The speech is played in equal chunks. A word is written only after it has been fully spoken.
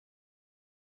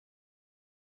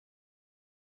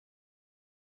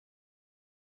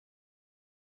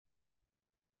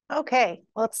Okay,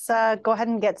 let's go ahead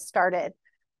and get started.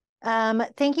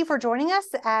 Thank you for joining us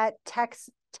at Tech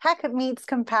Meets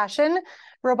Compassion,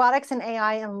 Robotics and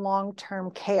AI in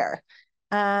Long-Term Care.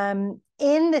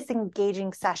 In this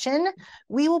engaging session,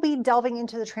 we will be delving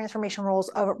into the transformation roles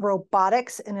of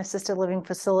robotics in assisted living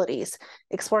facilities,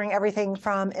 exploring everything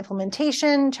from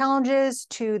implementation challenges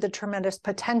to the tremendous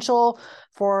potential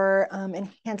for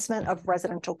enhancement of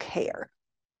residential care.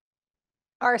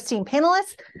 Our esteemed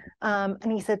panelists,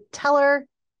 Anissa Tealer,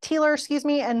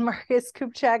 and Marcus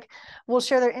Kubichek will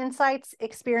share their insights,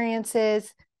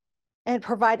 experiences, and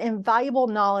provide invaluable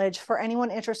knowledge for anyone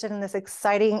interested in this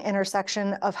exciting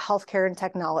intersection of healthcare and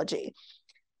technology.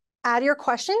 Add your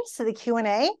questions to the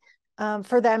Q&A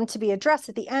for them to be addressed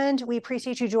at the end. We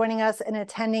appreciate you joining us and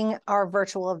attending our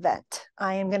virtual event.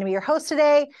 I am going to be your host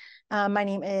today. My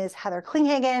name is Heather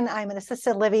Klinghagen. I'm an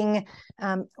assisted living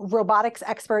robotics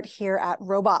expert here at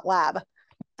Robot Lab.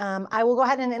 I will go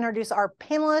ahead and introduce our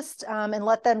panelists and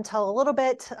let them tell a little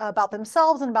bit about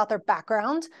themselves and about their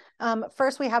background.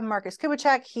 First, we have Marcus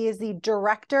Kubichek. He is the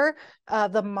director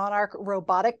of the Monarch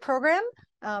Robotic Program.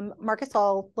 Marcus,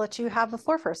 I'll let you have the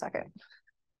floor for a second.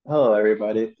 Hello,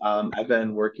 everybody. I've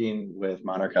been working with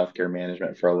Monarch Healthcare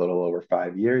Management for a little over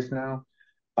 5 years now.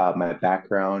 My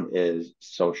background is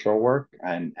social work.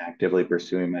 I'm actively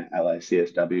pursuing my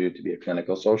LICSW to be a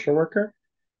clinical social worker.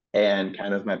 And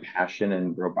kind of my passion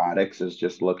in robotics is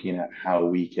just looking at how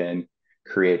we can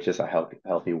create just a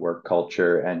healthy work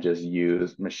culture and just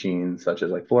use machines such as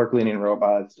like floor cleaning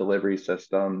robots, delivery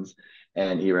systems,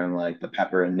 and even like the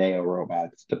Pepper and Neo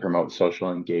robots to promote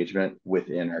social engagement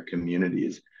within our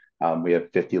communities. We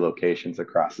have 50 locations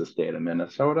across the state of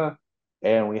Minnesota,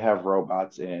 and we have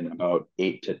robots in about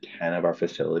 8 to 10 of our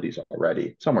facilities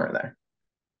already, somewhere in there.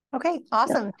 Okay,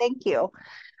 awesome. Yeah. Thank you.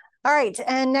 All right,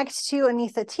 and next to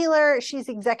Anissa Tealer, she's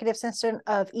executive assistant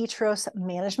of ETROS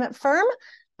Management Firm.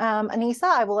 Anissa,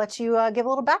 I will let you give a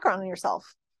little background on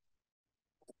yourself.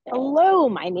 Hello,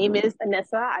 my name is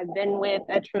Anissa. I've been with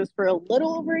ETROS for a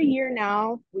little over a year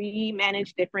now. We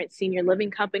manage different senior living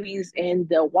companies in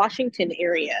the Washington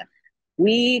area.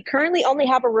 We currently only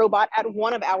have a robot at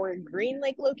one of our Green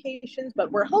Lake locations,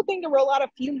 but we're hoping to roll out a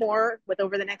few more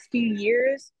over the next few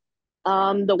years.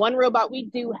 The one robot we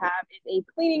do have is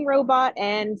a cleaning robot,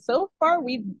 and so far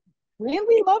we've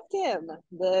really loved him.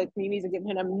 The communities have given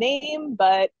him a name,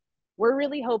 but we're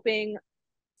really hoping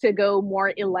to go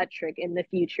more electric in the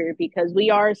future because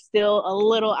we are still a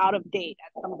little out of date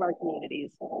at some of our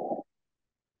communities.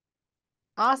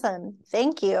 Awesome.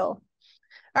 Thank you. All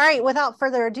right, without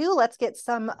further ado, let's get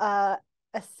some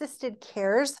assisted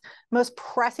care's most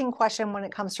pressing question when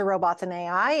it comes to robots and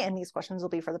AI, and these questions will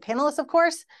be for the panelists, of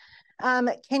course.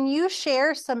 Can you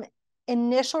share some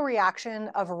initial reaction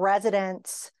of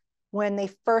residents when they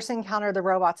first encountered the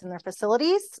robots in their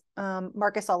facilities?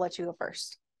 Marcus, I'll let you go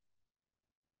first.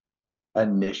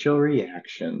 Initial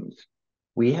reactions.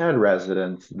 We had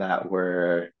residents that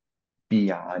were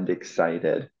beyond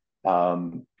excited.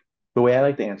 The way I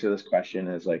like to answer this question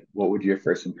is like, what would your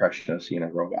first impression of seeing a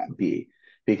robot be?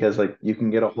 Because like you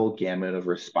can get a whole gamut of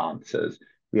responses.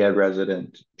 We had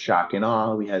residents shock and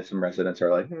awe. We had some residents who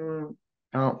are like,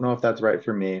 I don't know if that's right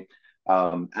for me.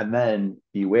 And then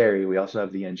be wary. We also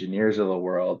have the engineers of the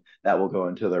world that will go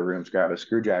into the rooms, grab a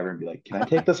screwdriver and be like, can I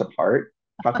take this apart?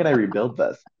 How can I rebuild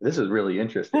this? This is really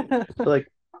interesting. So like,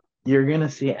 you're going to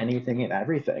see anything and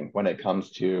everything when it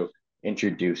comes to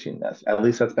introducing this. At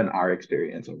least that's been our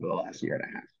experience over the last year and a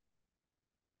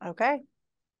half. Okay.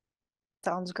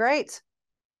 Sounds great.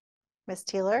 Ms.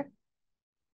 Tealer?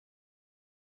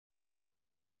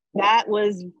 That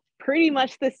was pretty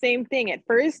much the same thing. At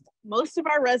first, most of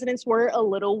our residents were a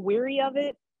little weary of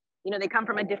it. You know, they come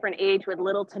from a different age with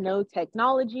little to no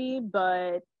technology,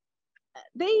 but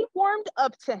they warmed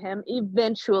up to him.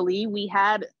 Eventually, we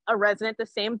had a resident, the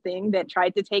same thing, that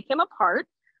tried to take him apart.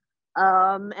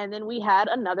 And then we had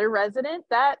another resident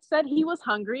that said he was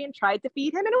hungry and tried to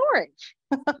feed him an orange.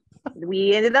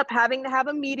 We ended up having to have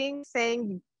a meeting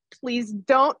saying, please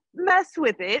don't mess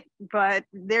with it, but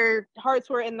their hearts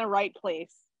were in the right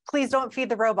place. Please don't feed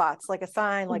the robots, like a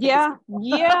sign. Like yeah.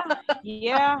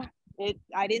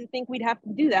 I didn't think we'd have to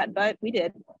do that, but we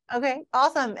did. Okay,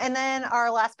 awesome. And then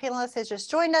our last panelist has just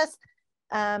joined us.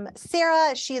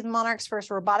 Sara, she is Monarch's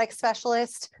first robotics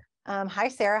specialist. Hi,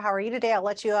 Sara. How are you today? I'll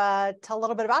let you tell a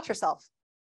little bit about yourself.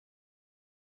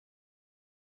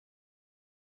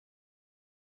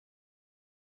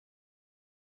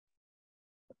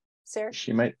 Sara?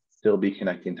 She might still be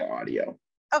connecting to audio.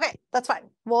 Okay, that's fine.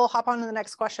 We'll hop on to the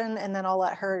next question, and then I'll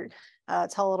let her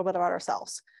tell a little bit about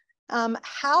ourselves.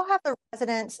 How have the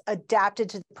residents adapted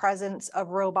to the presence of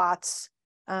robots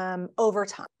over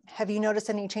time? Have you noticed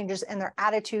any changes in their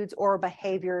attitudes or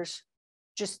behaviors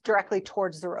just directly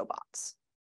towards the robots?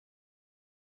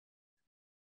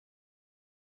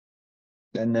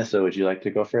 Anissa, would you like to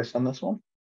go first on this one?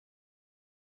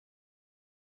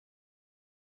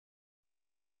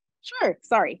 Sure,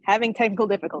 sorry, having technical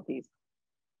difficulties.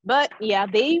 But yeah,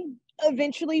 they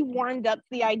eventually warmed up to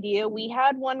the idea. We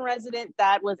had one resident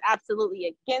that was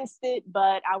absolutely against it,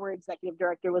 but our executive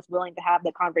director was willing to have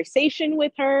the conversation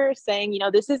with her, saying, you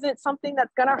know, this isn't something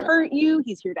that's going to hurt you.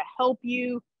 He's here to help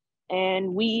you.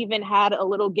 And we even had a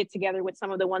little get together with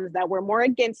some of the ones that were more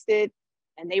against it.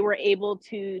 And they were able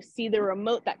to see the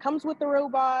remote that comes with the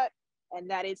robot,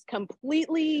 and that is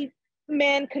completely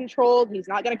man controlled. He's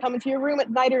not going to come into your room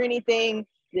at night or anything.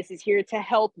 This is here to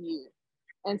help you.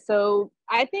 And so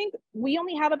I think we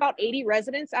only have about 80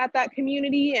 residents at that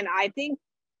community. And I think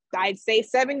I'd say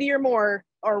 70 or more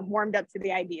are warmed up to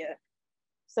the idea.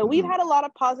 So we've had a lot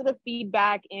of positive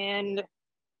feedback, and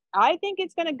I think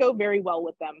it's going to go very well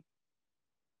with them.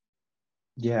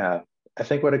 Yeah, I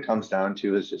think what it comes down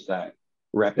to is just that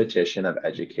repetition of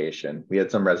education. We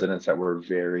had some residents that were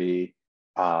very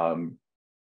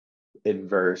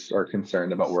adverse or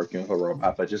concerned about working with a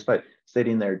robot, but just by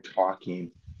sitting there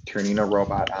talking, turning a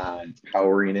robot on,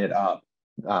 powering it up,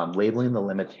 labeling the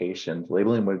limitations,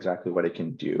 labeling exactly what it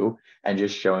can do, and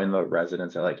just showing the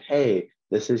residents that, like, hey,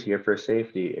 this is here for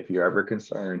safety. If you're ever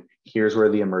concerned, here's where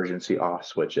the emergency off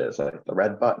switch is, like the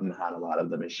red button on a lot of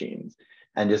the machines,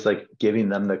 and just like giving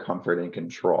them the comfort and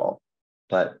control.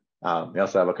 But we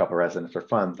also have a couple residents for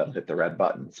fun that hit the red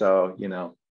button. So, you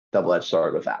know, double-edged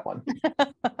sword with that one.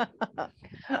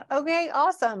 Okay,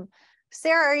 awesome.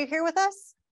 Sara, are you here with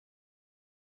us?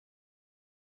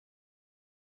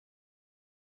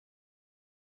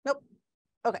 Nope.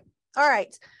 Okay. All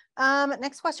right.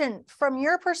 Next question. From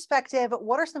your perspective,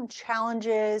 what are some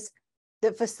challenges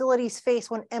that facilities face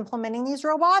when implementing these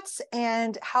robots,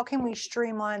 and how can we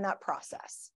streamline that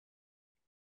process?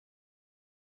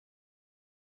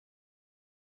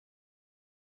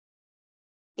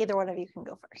 Either one of you can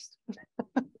go first.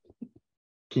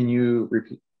 Can you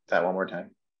repeat that one more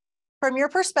time? From your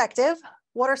perspective,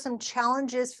 what are some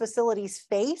challenges facilities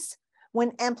face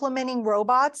when implementing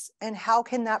robots, and how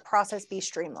can that process be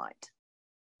streamlined?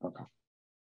 Okay.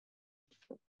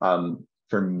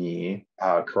 For me,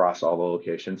 across all the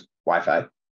locations, Wi-Fi.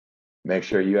 Make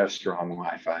sure you have strong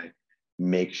Wi-Fi.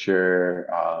 Make sure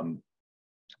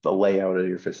the layout of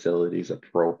your facility is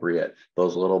appropriate.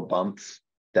 Those little bumps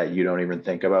that you don't even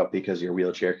think about because your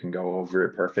wheelchair can go over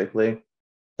it perfectly,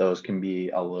 those can be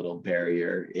a little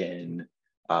barrier in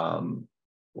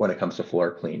when it comes to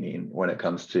floor cleaning, when it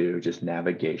comes to just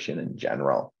navigation in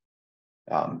general.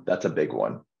 That's a big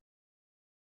one.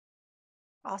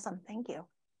 Awesome. Thank you.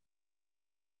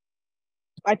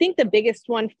 I think the biggest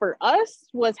one for us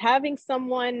was having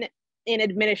someone in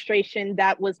administration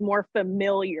that was more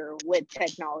familiar with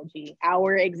technology.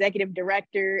 Our executive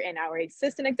director and our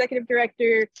assistant executive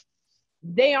director,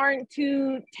 they aren't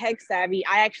too tech savvy.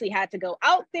 I actually had to go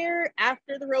out there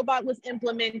after the robot was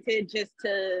implemented just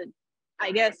to,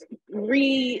 I guess,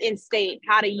 reinstate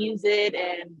how to use it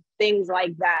and things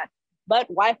like that. But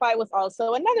Wi-Fi was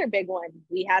also another big one.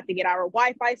 We had to get our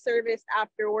Wi-Fi service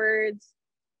afterwards.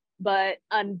 But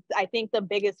I think the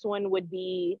biggest one would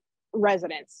be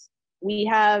residents. We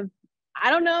have,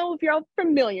 I don't know if you're all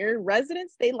familiar,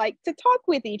 residents, they like to talk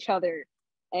with each other.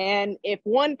 And if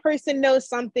one person knows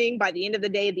something, by the end of the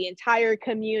day, the entire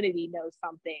community knows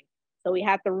something. So we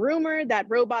had the rumor that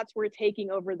robots were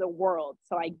taking over the world.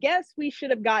 So I guess we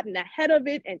should have gotten ahead of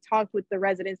it and talked with the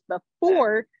residents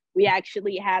before we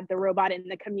actually had the robot in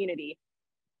the community.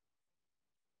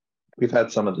 We've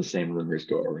had some of the same rumors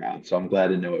go around, so I'm glad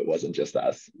to know it wasn't just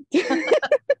us.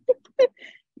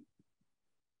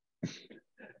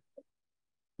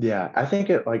 Yeah, I think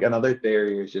like another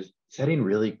barrier is just setting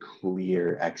really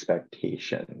clear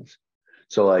expectations.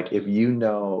 So like if you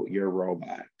know your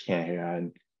robot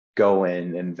can go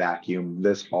in and vacuum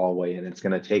this hallway and it's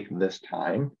going to take this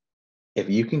time, if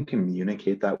you can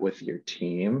communicate that with your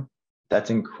team,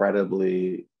 that's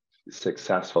incredibly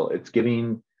successful. It's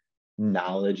giving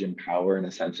knowledge and power and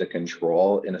a sense of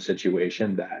control in a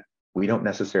situation that we don't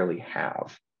necessarily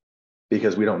have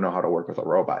because we don't know how to work with a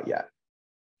robot yet.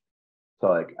 So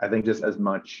like, I think just as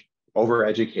much over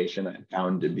education, I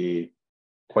found to be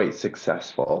quite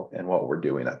successful in what we're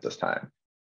doing at this time.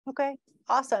 Okay,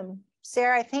 awesome.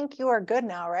 Sara, I think you are good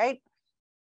now, right?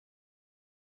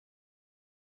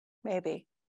 Maybe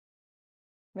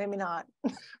not.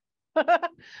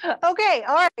 Okay,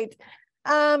 all right.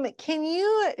 Can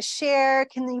you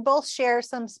both share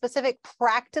some specific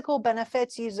practical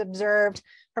benefits you've observed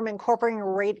from incorporating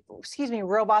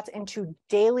robots into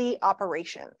daily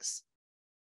operations?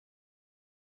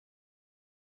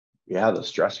 Yeah, the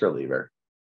stress reliever.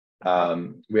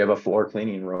 We have a floor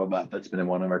cleaning robot that's been in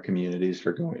one of our communities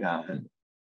for going on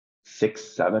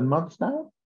 6-7 months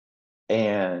now.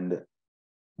 And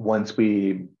once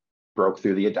we broke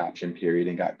through the adoption period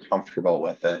and got comfortable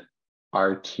with it,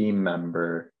 our team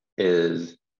member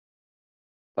is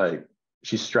like,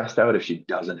 she's stressed out if she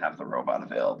doesn't have the robot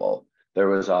available. There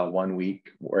was 1 week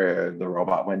where the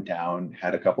robot went down,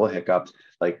 had a couple of hiccups,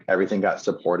 like everything got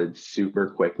supported super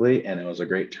quickly and it was a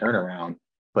great turnaround.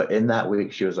 But in that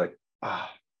week, she was like, I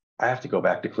have to go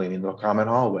back to cleaning the common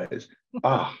hallways.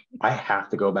 I have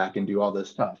to go back and do all this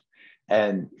stuff.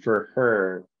 And for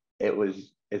her,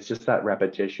 it's just that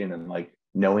repetition and like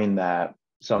knowing that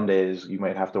some days you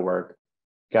might have to work,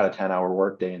 got a 10-hour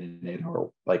workday and an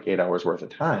 8 hours worth of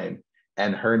time.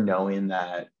 And her knowing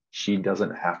that she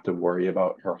doesn't have to worry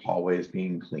about her hallways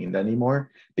being cleaned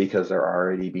anymore because they're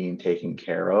already being taken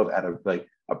care of at a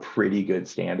pretty good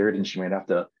standard. And she might have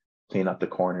to clean up the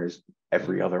corners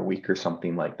every other week or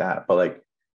something like that. But like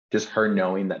just her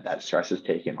knowing that that stress is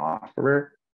taken off of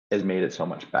her has made it so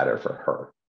much better for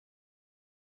her.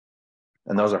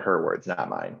 And those are her words, not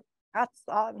mine. That's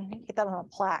get that on a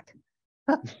plaque.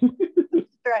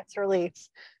 Stress relief.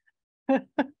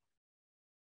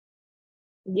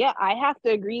 Yeah, I have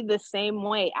to agree the same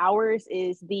way. Ours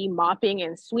is the mopping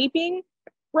and sweeping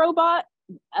robot.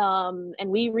 And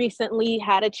we recently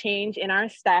had a change in our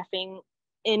staffing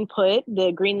input.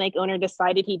 The Green Lake owner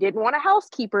decided he didn't want a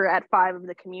housekeeper at 5 of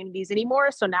the communities anymore.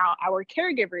 So now our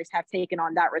caregivers have taken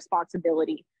on that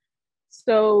responsibility.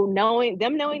 So knowing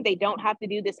they don't have to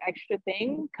do this extra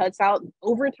thing cuts out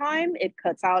overtime. It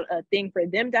cuts out a thing for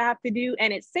them to have to do.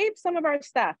 And it saves some of our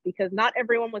staff because not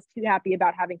everyone was too happy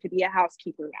about having to be a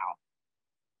housekeeper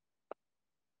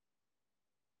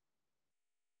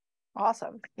now.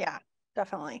 Awesome. Yeah,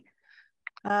 definitely.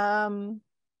 How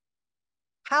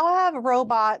have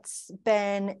robots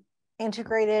been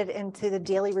integrated into the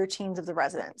daily routines of the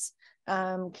residents?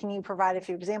 Can you provide a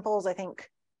few examples? I think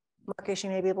Marcus, you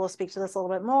may be able to speak to this a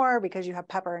little bit more because you have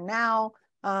Pepper now.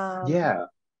 Yeah.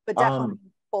 But definitely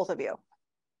both of you.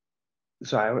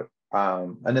 So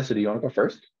Anissa, do you want to go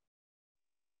first?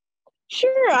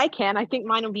 Sure, I can. I think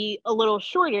mine will be a little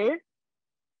shorter,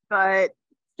 but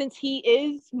since he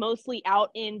is mostly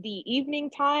out in the evening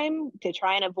time to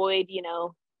try and avoid,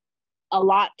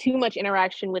 too much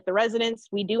interaction with the residents,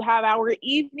 we do have our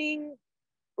evening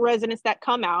residents that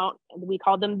come out. We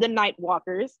call them the night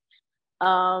walkers.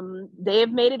 They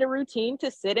have made it a routine to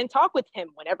sit and talk with him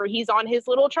whenever he's on his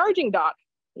little charging dock.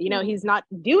 He's not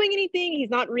doing anything.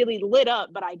 He's not really lit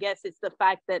up, but I guess it's the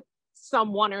fact that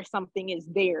someone or something is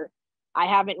there. I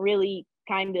haven't really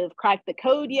kind of cracked the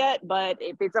code yet, but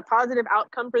if it's a positive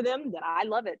outcome for them, then I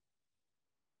love it.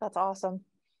 That's awesome.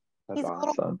 He's awesome. A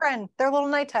little friend, their little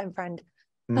nighttime friend.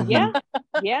 Mm-hmm.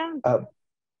 Yeah.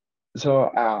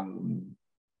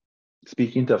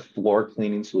 Speaking to floor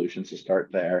cleaning solutions to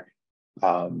start there,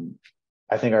 I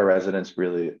think our residents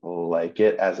really like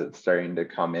it as it's starting to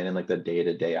come in like the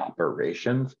day-to-day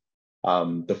operations.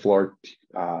 The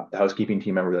housekeeping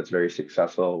team member that's very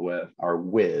successful with our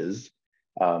whiz,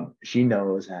 she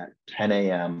knows at 10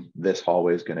 a.m. this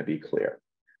hallway is going to be clear.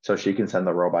 So she can send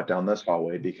the robot down this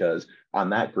hallway because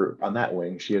on that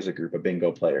wing, she has a group of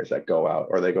bingo players that go out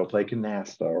or they go play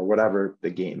canasta or whatever the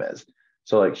game is.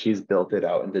 So like she's built it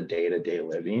out into day-to-day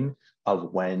living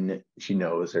of when she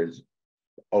knows there's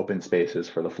open spaces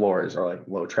for the floors or like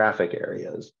low traffic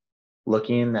areas.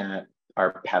 Looking at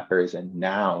our peppers and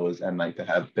nows and like to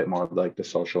have a bit more of like the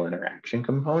social interaction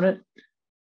component,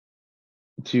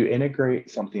 to integrate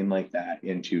something like that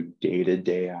into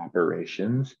day-to-day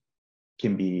operations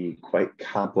can be quite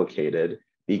complicated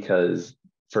because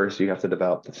first you have to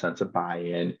develop the sense of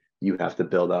buy-in, you have to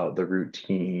build out the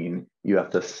routine, you have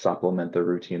to supplement the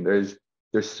routine. There's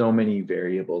so many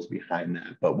variables behind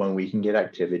that, but when we can get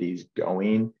activities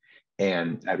going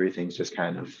and everything's just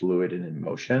kind of fluid and in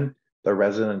motion, the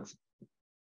residents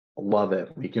love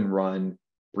it. We can run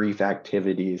brief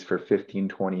activities for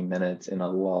 15-20 minutes in a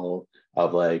lull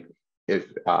of like,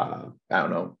 if I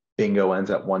don't know, bingo ends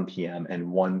at 1 p.m. and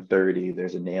 1:30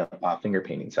 there's a finger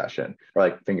painting session or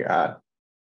like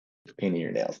painting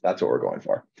your nails. That's what we're going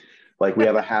for. Like we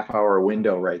have a half-hour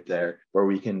window right there where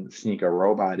we can sneak a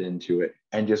robot into it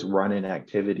and just run an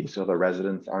activity so the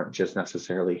residents aren't just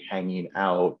necessarily hanging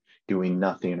out doing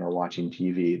nothing or watching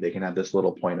TV. They can have this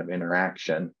little point of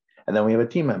interaction. And then we have a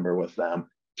team member with them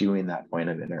doing that point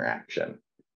of interaction.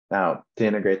 Now, to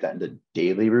integrate that into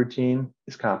daily routine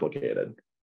is complicated,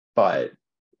 but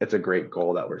it's a great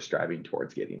goal that we're striving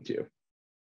towards getting to.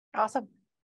 Awesome.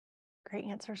 Great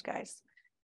answers, guys.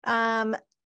 On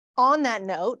that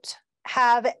note,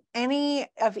 have any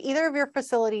of either of your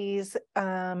facilities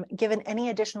given any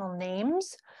additional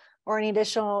names or any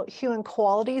additional hue and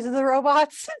qualities of the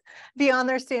robots beyond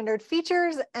their standard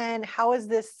features? And how has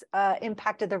this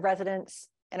impacted the residents'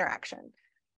 interaction?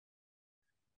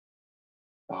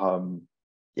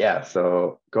 Yeah,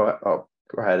 so go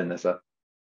ahead, Anissa.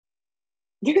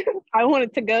 I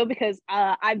wanted to go because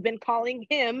I've been calling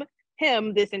him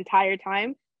this entire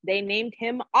time. They named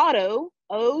him Otto,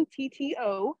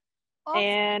 O-T-T-O. Awesome.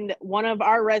 And one of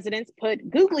our residents put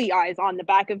googly eyes on the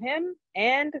back of him,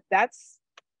 and that's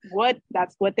what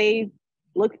they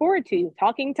look forward to,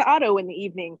 talking to Otto in the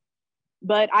evening.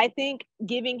 But I think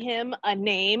giving him a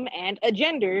name and a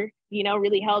gender,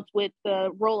 really helps with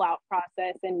the rollout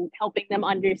process and helping them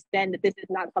understand that this is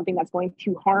not something that's going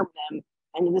to harm them,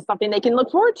 and this is something they can look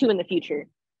forward to in the future.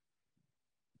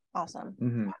 Awesome.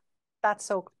 Mm-hmm. That's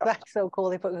so cool.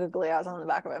 They put googly eyes on the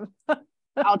back of him.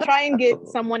 I'll try and get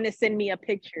someone to send me a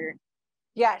picture.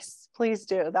 Yes, please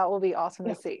do. That will be awesome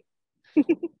to see.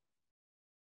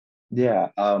 Yeah,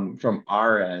 from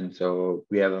our end, so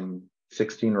we have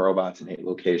 16 robots in 8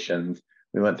 locations.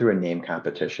 We went through a name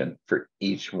competition for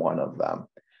each one of them.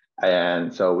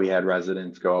 And so we had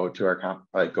residents go to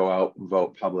go out and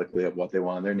vote publicly of what they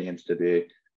wanted their names to be.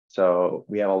 So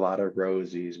we have a lot of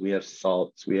Rosies, we have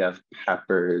Salts, we have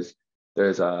Peppers,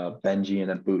 there's a Benji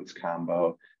and a Boots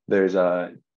combo, there's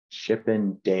a Chip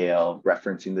and Dale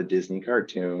referencing the Disney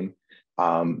cartoon.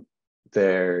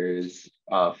 There's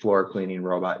a floor cleaning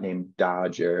robot named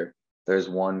Dodger. There's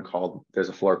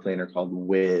a floor cleaner called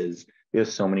Wiz. We have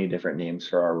so many different names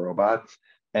for our robots.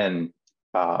 And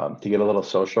to get a little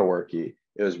social worky,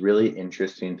 it was really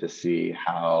interesting to see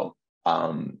how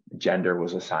gender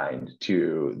was assigned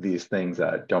to these things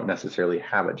that don't necessarily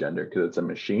have a gender because it's a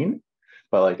machine.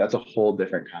 But like, that's a whole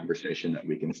different conversation that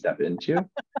we can step into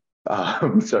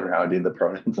surrounding the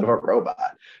pronouns of a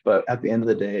robot. But at the end of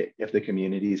the day, if the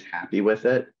community is happy with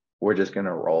it, we're just going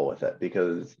to roll with it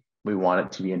because we want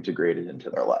it to be integrated into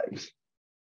their lives.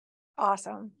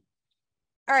 Awesome.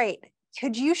 All right.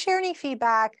 Could you share any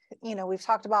feedback? We've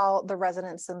talked about the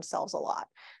residents themselves a lot.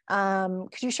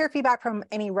 Could you share feedback from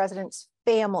any residents'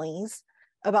 families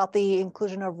about the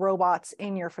inclusion of robots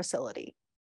in your facility?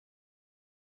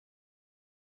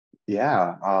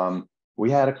 Yeah,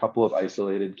 we had a couple of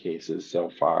isolated cases so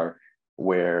far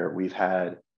where we've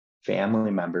had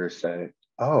family members say,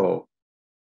 "Oh,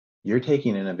 you're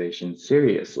taking innovation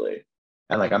seriously."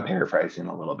 And like, I'm paraphrasing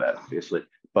a little bit, obviously,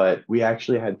 but we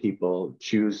actually had people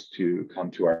choose to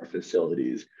come to our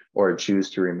facilities or choose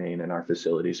to remain in our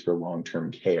facilities for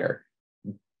long-term care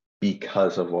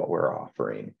because of what we're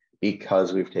offering,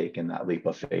 because we've taken that leap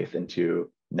of faith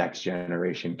into next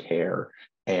generation care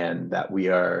and that we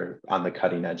are on the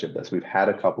cutting edge of this. We've had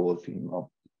a couple of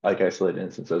isolated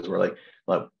instances where like,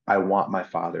 look, I want my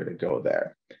father to go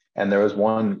there. And there was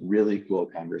one really cool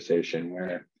conversation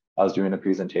where I was doing a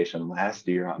presentation last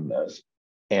year on this.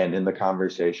 And in the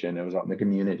conversation, it was out in the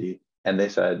community. And they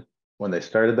said, when they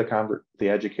started the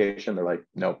education, they're like,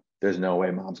 nope, there's no way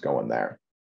mom's going there.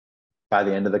 By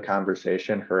the end of the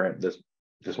conversation,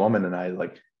 this woman and I,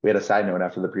 like, we had a side note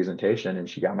after the presentation and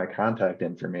she got my contact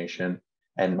information.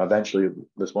 And eventually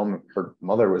this woman, her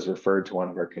mother was referred to one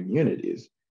of our communities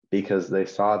because they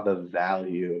saw the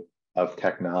value of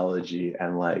technology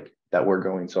and like that we're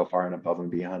going so far and above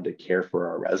and beyond to care for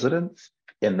our residents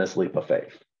in this leap of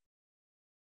faith.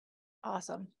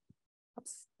 Awesome.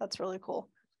 That's really cool.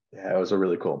 Yeah, it was a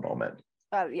really cool moment.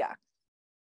 Yeah.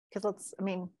 Because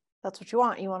that's what you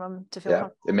want. You want them to feel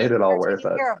comfortable. It made it all worth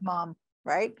it. Care of mom,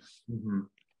 right? Mm-hmm.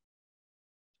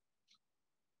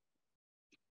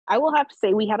 I will have to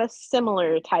say we had a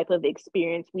similar type of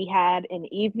experience. We had an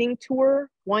evening tour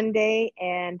one day,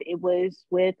 and it was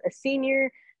with a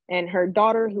senior and her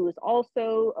daughter who was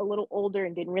also a little older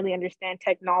and didn't really understand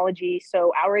technology.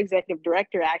 So our executive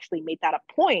director actually made that a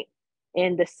point.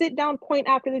 And the sit down point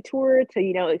after the tour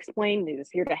to, explain this is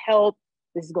here to help.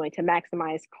 This is going to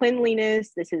maximize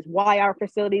cleanliness. This is why our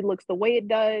facility looks the way it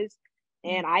does.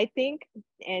 And I think,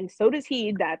 and so does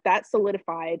he, that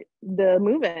solidified the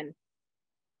move-in.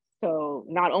 So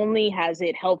not only has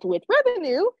it helped with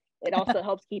revenue, it also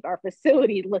helps keep our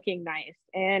facility looking nice.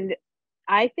 And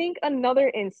I think another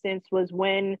instance was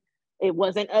when it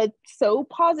wasn't a so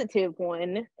positive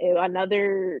one.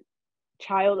 Another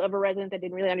child of a resident that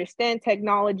didn't really understand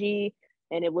technology,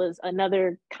 and it was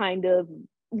another kind of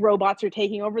robots are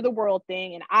taking over the world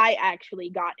thing. And I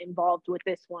actually got involved with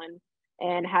this one.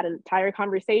 and had an entire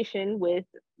conversation with,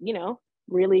 you know,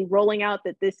 really rolling out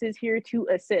that this is here to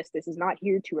assist. This is not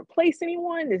here to replace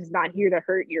anyone. This is not here to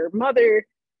hurt your mother.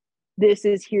 This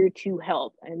is here to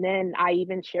help. And then I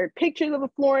even shared pictures of the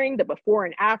flooring, the before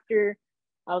and after.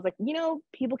 I was like, you know,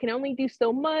 people can only do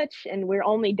so much, and we're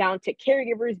only down to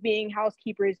caregivers being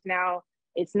housekeepers now.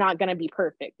 It's not going to be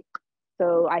perfect.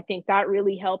 So I think that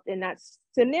really helped in that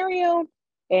scenario.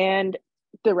 And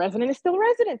the resident is still a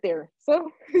resident there.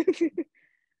 So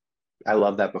I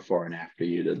love that before and after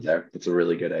you did there. That's a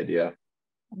really good idea.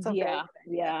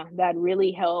 Yeah, that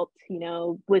really helped. You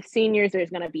know, with seniors, there's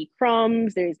going to be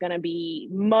crumbs, there's going to be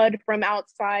mud from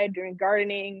outside during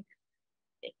gardening.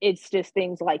 It's just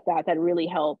things like that that really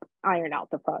help iron out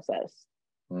the process.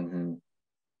 Mm-hmm.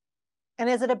 And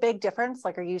is it a big difference?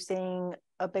 Like, are you seeing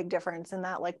a big difference in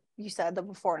that? Like you said, the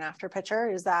before and after picture,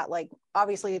 is that like,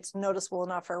 obviously it's noticeable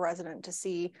enough for a resident to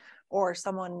see, or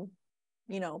someone,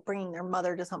 you know, bringing their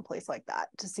mother to someplace like that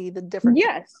to see the difference?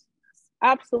 Yes,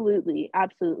 absolutely.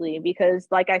 Absolutely. Because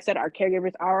like I said, our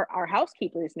caregivers are our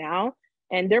housekeepers now,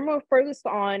 and they're more focused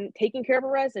on taking care of a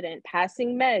resident,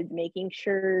 passing meds, making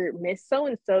sure Miss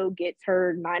So-and-so gets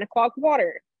her 9 o'clock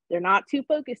water. They're not too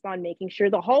focused on making sure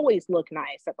the hallways look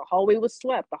nice, that the hallway was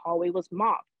swept, the hallway was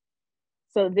mopped.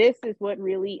 So this is what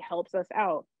really helps us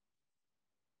out.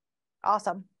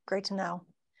 Awesome. Great to know.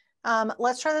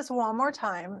 Let's try this one more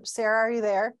time. Sarah, are you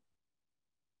there?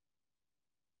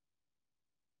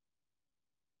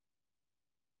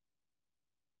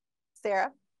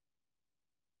 Sarah?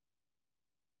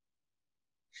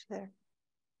 She's there?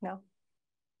 No,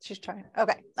 she's trying.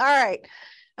 Okay. All right.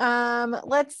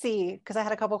 Let's see, because I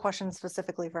had a couple questions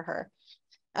specifically for her.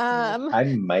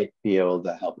 I might be able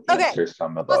to help Okay. answer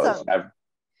some of those. Awesome. I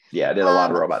did a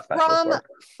lot of robot specialist work.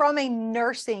 From a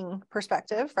nursing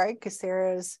perspective, right? Because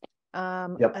Sarah's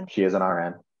yep, she is an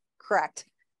RN. Correct.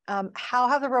 How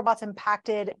have the robots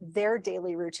impacted their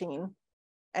daily routine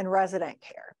and resident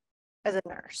care as a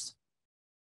nurse?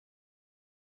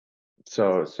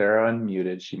 So Sarah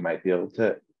unmuted, she might be able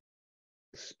to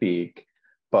speak,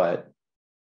 but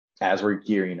as we're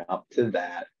gearing up to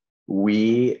that,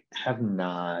 we have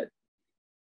not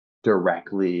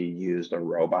directly used a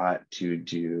robot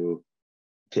to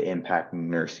impact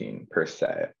nursing per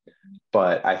se.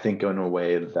 But I think in a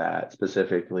way that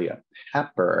specifically a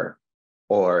Pepper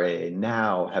or a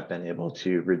Now have been able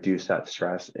to reduce that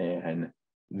stress in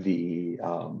the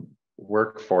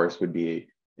workforce would be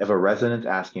if a resident's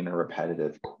asking a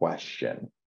repetitive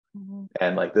question. Mm-hmm.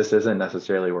 And like, this isn't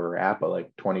necessarily where we're at, but like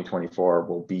 2024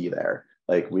 will be there.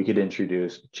 Like, we could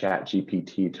introduce Chat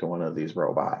GPT to one of these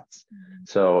robots. Mm-hmm.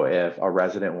 So if a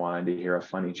resident wanted to hear a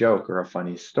funny joke or a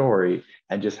funny story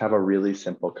and just have a really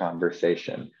simple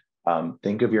conversation,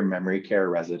 think of your memory care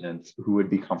residents who would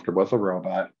be comfortable with a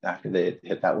robot after they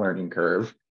hit that learning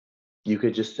curve. You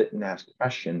could just sit and ask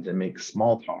questions and make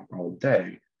small talk all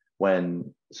day,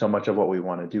 when so much of what we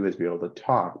want to do is be able to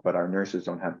talk, but our nurses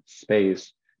don't have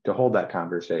space to hold that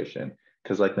conversation.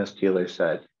 Because like Ms. Tealer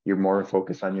said, you're more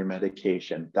focused on your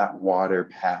medication, that water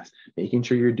pass, making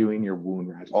sure you're doing your wound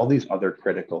rise, all these other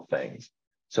critical things.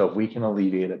 So if we can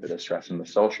alleviate a bit of stress in the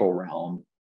social realm,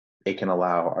 it can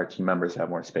allow our team members to have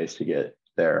more space to get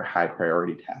their high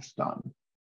priority tasks done.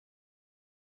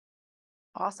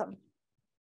 Awesome.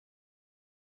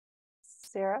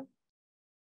 Sarah?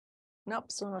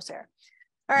 Nope, still no Sarah.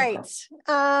 All right.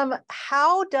 Okay.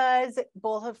 How does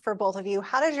for both of you,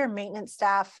 how does your maintenance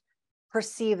staff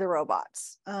perceive the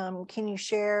robots? Can you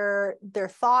share their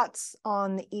thoughts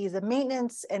on the ease of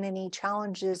maintenance and any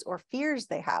challenges or fears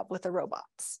they have with the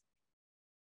robots?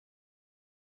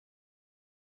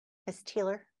 Ms.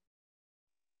 Tealer?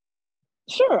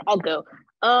 Sure, I'll go.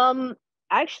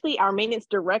 Actually, our maintenance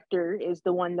director is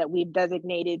the one that we've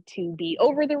designated to be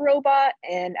over the robot.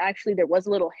 And actually, there was a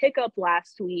little hiccup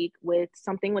last week with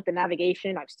something with the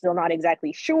navigation. I'm still not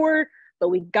exactly sure, but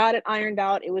we got it ironed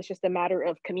out. It was just a matter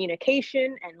of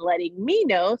communication and letting me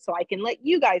know so I can let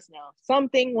you guys know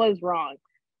something was wrong.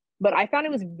 But I found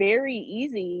it was very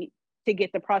easy to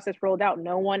get the process rolled out.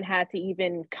 No one had to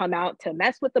even come out to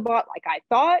mess with the bot like I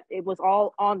thought. It was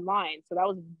all online. So that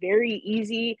was very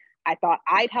easy. I thought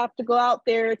I'd have to go out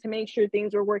there to make sure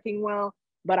things were working well,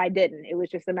 but I didn't. It was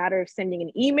just a matter of sending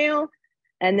an email,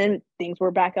 and then things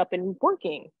were back up and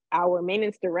working. Our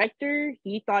maintenance director,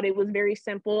 he thought it was very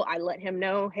simple. I let him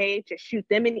know, hey, just shoot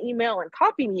them an email and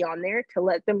copy me on there to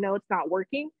let them know it's not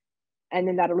working, and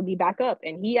then that'll be back up.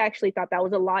 And he actually thought that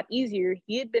was a lot easier.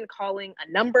 He had been calling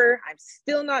a number. I'm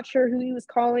still not sure who he was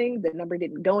calling. The number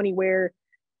didn't go anywhere,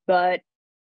 but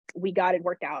we got it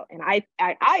worked out. And I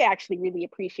actually really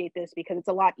appreciate this because it's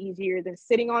a lot easier than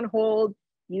sitting on hold,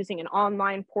 using an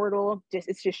online portal.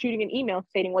 It's just shooting an email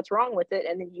stating what's wrong with it,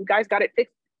 and then you guys got it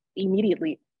fixed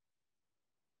immediately.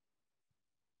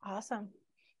 Awesome.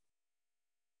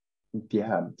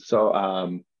 Yeah. So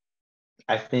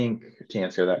I think to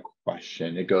answer that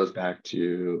question, it goes back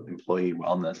to employee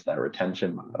wellness, that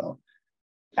retention model.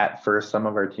 At first, some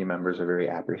of our team members are very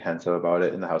apprehensive about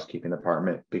it in the housekeeping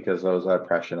department because there was that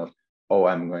impression of, oh,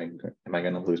 am I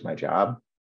going to lose my job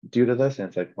due to this? And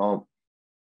it's like, well,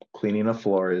 cleaning a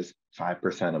floor is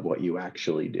 5% of what you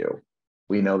actually do.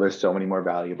 We know there's so many more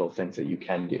valuable things that you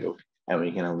can do, and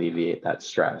we can alleviate that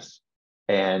stress.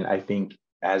 And I think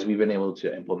as we've been able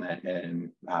to implement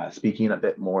and speaking a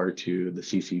bit more to the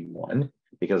CC1,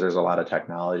 because there's a lot of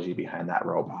technology behind that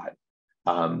robot,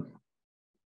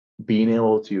 being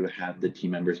able to have the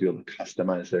team members be able to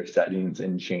customize their settings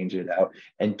and change it out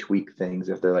and tweak things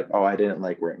if they're like, oh, I didn't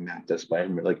like wearing that display,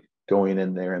 and we're like going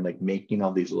in there and like making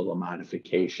all these little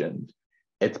modifications.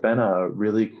 It's been a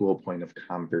really cool point of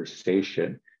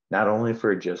conversation, not only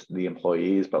for just the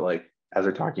employees, but like as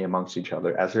they're talking amongst each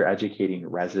other, as they're educating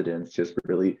residents, just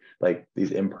really like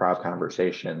these improv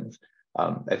conversations.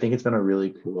 I think it's been a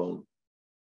really cool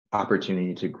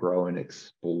opportunity to grow and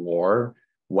explore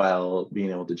while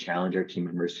being able to challenge our team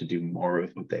members to do more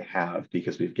with what they have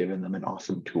because we've given them an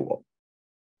awesome tool.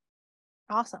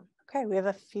 Awesome. Okay, we have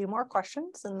a few more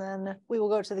questions and then we will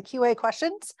go to the QA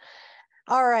questions.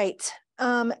 All right.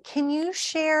 Can you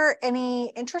share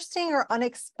any interesting or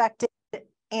unexpected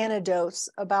anecdotes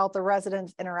about the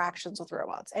residents' interactions with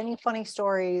robots? Any funny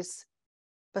stories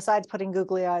besides putting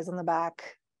googly eyes on the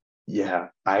back? Yeah,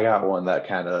 I got one that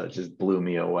kind of just blew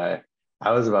me away.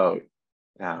 I was about,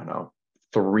 I don't know,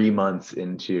 3 months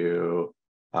into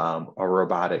a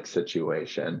robotic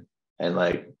situation. And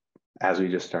like, as we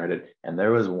just started, and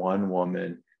there was one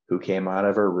woman who came out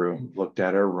of her room, looked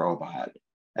at her robot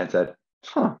and said,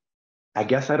 huh, I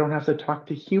guess I don't have to talk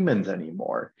to humans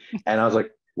anymore. And I was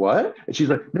like, what? And she's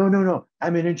like, no,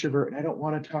 I'm an introvert and I don't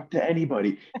want to talk to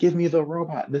anybody. Give me the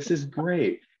robot. This is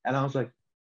great. And I was like,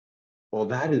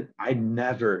 well, I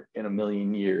never in a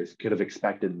million years could have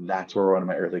expected that's where one of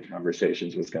my early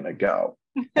conversations was going to go.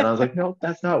 And I was like, no,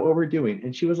 that's not what we're doing.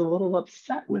 And she was a little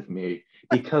upset with me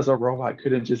because a robot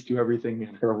couldn't just do everything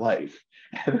in her life.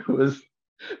 And that was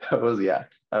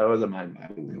a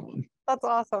mind-boggling one. That's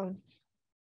awesome.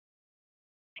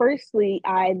 Firstly,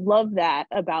 I love that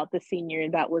about the senior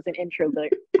that was an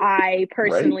introvert. I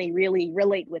personally really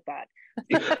relate with that.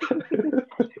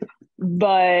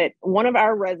 But one of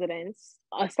our residents,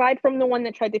 aside from the one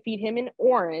that tried to feed him an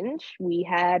orange, we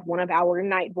had one of our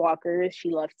night walkers. She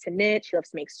loves to knit. She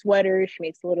loves to make sweaters. She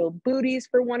makes little booties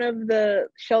for one of the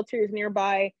shelters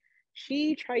nearby.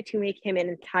 She tried to make him an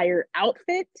entire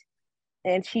outfit.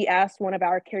 And she asked one of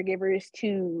our caregivers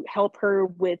to help her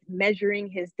with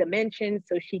measuring his dimensions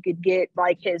so she could get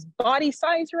like his body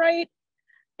size right.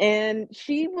 And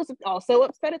she was also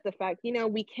upset at the fact,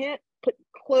 we can't put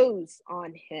clothes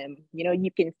on him.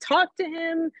 You can talk to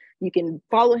him, you can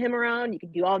follow him around, you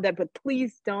can do all that, but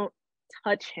please don't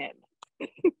touch him.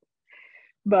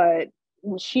 But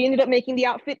she ended up making the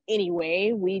outfit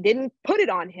anyway. We didn't put it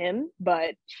on him,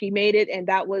 but she made it, and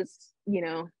that was,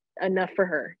 enough for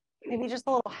her. Maybe just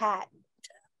a little hat.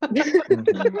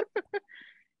 Mm-hmm.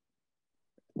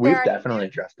 We've definitely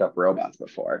dressed up robots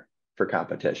before for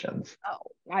competitions. Oh,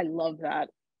 I love that.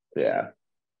 Yeah.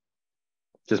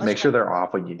 Just make sure they're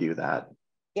off when you do that.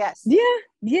 Yes.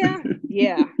 Yeah.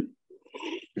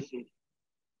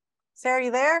 Sarah, you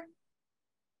there?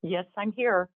 Yes, I'm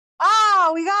here.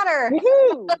 Oh, we got her.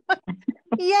 Woohoo!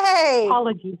 Yay.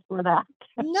 Apologies for that.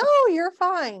 No, you're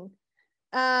fine.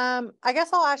 I guess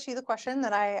I'll ask you the question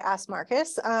that I asked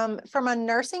Marcus. From a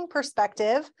nursing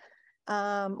perspective,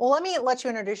 well, let you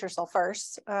introduce yourself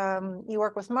first. You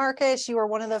work with Marcus. You were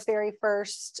one of the very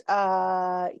first,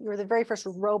 you were the very first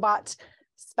robot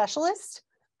specialist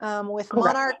with Correct.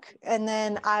 Monarch. And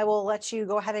then I will let you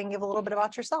go ahead and give a little bit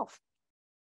about yourself.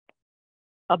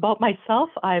 About myself,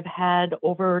 I've had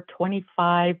over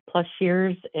 25 plus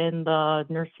years in the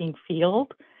nursing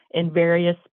field in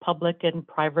various public and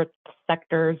private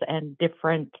sectors and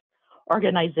different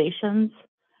organizations.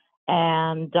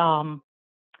 And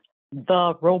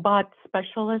the robot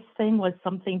specialist thing was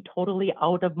something totally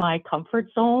out of my comfort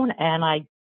zone, and I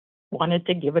wanted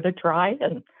to give it a try,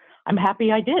 and I'm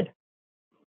happy I did.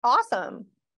 Awesome.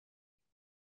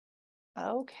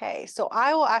 Okay, so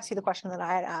I will ask you the question that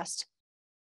I had asked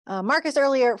Marcus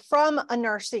earlier. From a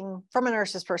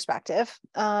nurse's perspective,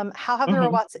 how have the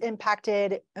robots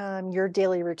impacted your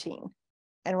daily routine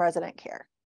and resident care,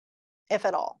 if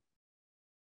at all?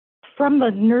 From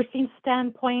the nursing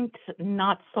standpoint,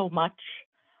 not so much.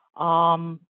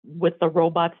 with the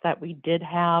robots that we did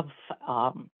have,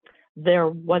 there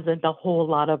wasn't a whole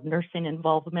lot of nursing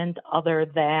involvement other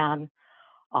than,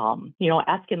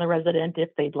 asking the resident if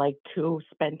they'd like to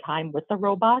spend time with the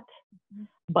robot.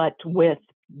 But with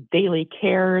daily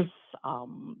cares,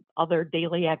 other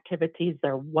daily activities,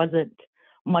 there wasn't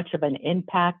much of an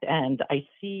impact. And I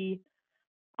see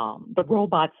the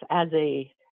robots as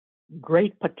a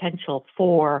great potential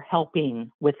for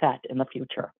helping with that in the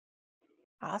future.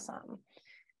 Awesome.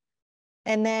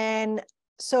 And then,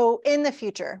 so in the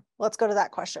future, let's go to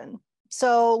that question.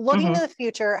 So looking to the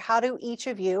future, how do each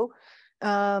of you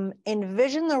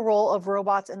envision the role of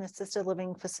robots in assisted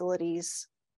living facilities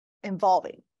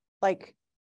evolving? Like,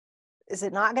 is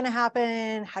it not going to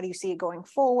happen? How do you see it going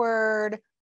forward?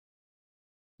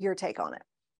 Your take on it.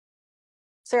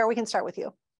 Sara, we can start with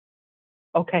you.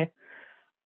 Okay.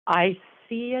 I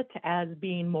see it as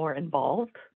being more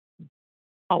involved.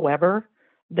 However,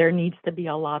 there needs to be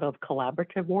a lot of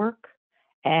collaborative work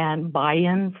and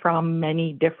buy-in from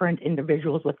many different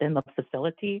individuals within the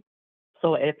facility.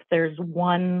 So if there's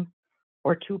one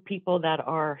or two people that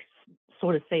are,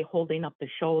 so to say, holding up the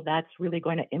show, that's really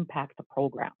going to impact the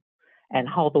program and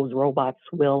how those robots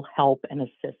will help and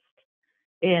assist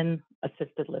in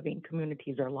assisted living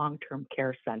communities or long-term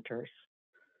care centers.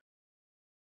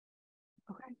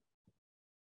 Okay.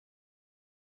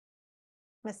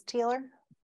 Ms. Tealer?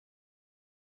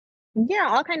 Yeah,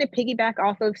 I'll kind of piggyback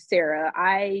off of Sara.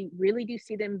 I really do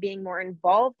see them being more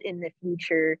involved in the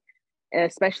future,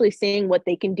 especially seeing what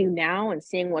they can do now and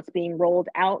seeing what's being rolled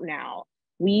out now.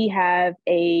 We have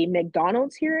a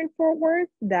McDonald's here in Fort Worth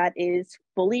that is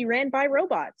fully ran by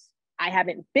robots. I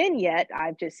haven't been yet.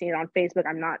 I've just seen it on Facebook.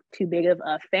 I'm not too big of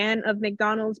a fan of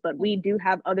McDonald's, but we do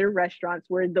have other restaurants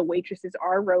where the waitresses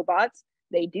are robots.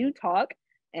 They do talk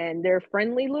and they're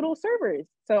friendly little servers.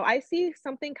 So I see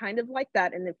something kind of like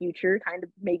that in the future, kind of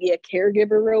maybe a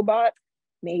caregiver robot,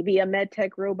 maybe a med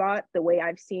tech robot. The way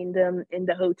I've seen them in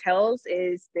the hotels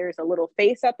is there's a little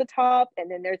face at the top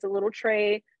and then there's a little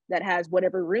tray that has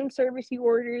whatever room service you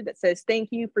ordered that says, thank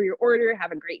you for your order.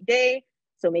 Have a great day.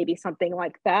 So maybe something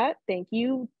like that. Thank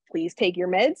you. Please take your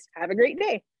meds. Have a great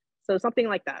day. So something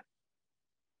like that.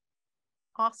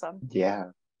 Awesome. Yeah.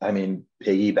 I mean,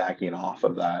 piggybacking off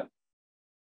of that,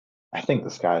 I think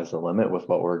the sky is the limit with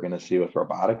what we're going to see with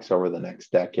robotics over the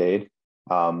next decade.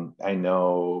 I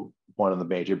know one of the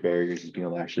major barriers is being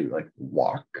able to actually like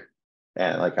walk.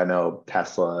 And like I know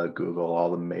Tesla, Google,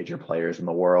 all the major players in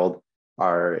the world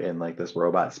are in like this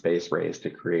robot space race to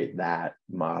create that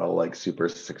model like super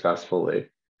successfully.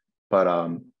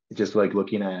 But just like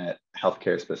looking at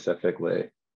healthcare specifically,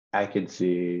 I could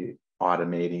see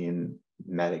automating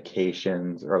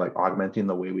medications or like augmenting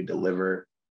the way we deliver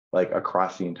like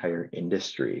across the entire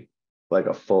industry, like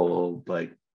a full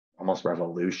like almost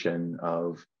revolution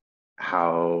of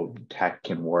how tech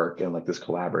can work in like this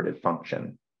collaborative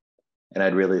function. And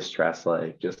I'd really stress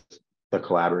like just the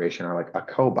collaboration or like a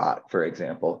cobot, for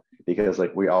example, because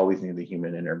like we always need the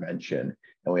human intervention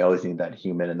and we always need that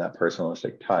human and that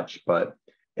personalistic touch. But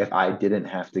if I didn't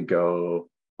have to go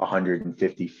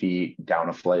 150 feet down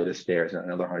a flight of stairs and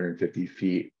another 150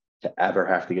 feet to ever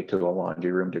have to get to the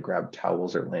laundry room to grab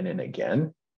towels or linen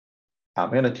again, I'm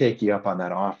going to take you up on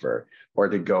that offer, or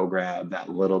to go grab that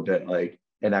little bit like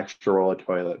an extra roll of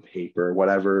toilet paper,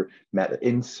 whatever,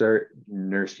 insert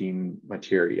nursing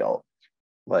material.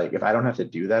 Like if I don't have to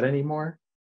do that anymore,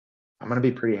 I'm going to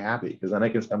be pretty happy because then I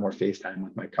can spend more face time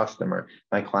with my customer,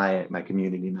 my client, my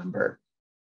community member.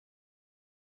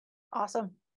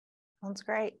 Awesome. Sounds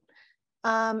great.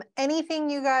 Anything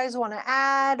you guys want to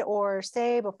add or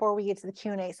say before we get to the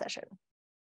Q&A session?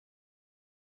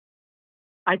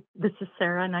 This is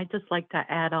Sara, and I'd just like to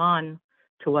add on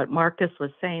to what Marcus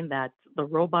was saying, that the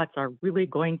robots are really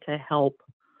going to help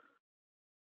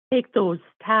take those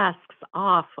tasks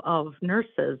off of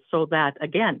nurses so that,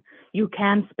 again, you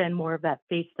can spend more of that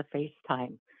face-to-face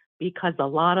time, because a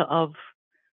lot of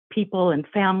people and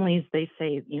families, they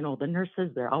say, the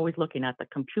nurses, they're always looking at the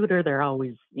computer, they're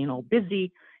always,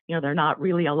 busy, they're not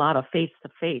really a lot of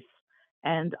face-to-face.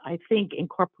 And I think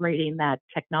incorporating that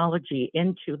technology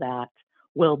into that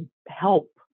will help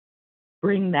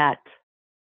bring that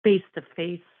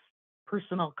face-to-face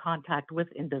personal contact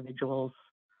with individuals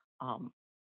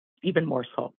even more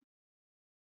so.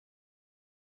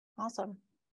 Awesome.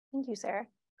 Thank you, Sara.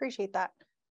 Appreciate that.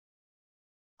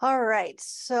 All right,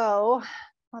 so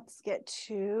let's get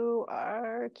to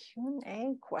our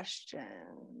Q&A questions.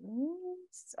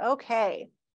 Okay.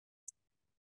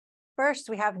 First,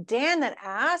 we have Dan that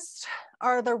asked,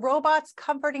 are the robots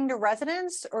comforting to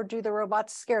residents or do the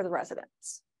robots scare the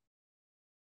residents?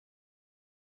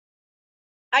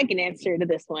 I can answer to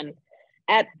this one.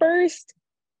 At first,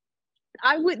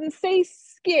 I wouldn't say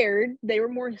scared. They were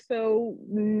more so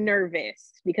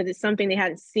nervous because it's something they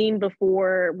hadn't seen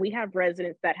before. We have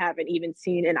residents that haven't even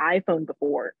seen an iPhone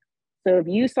before. So if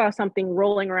you saw something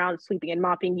rolling around, sweeping and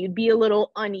mopping, you'd be a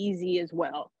little uneasy as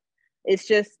well. It's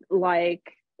just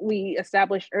like we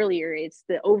established earlier, it's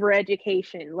the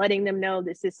overeducation, letting them know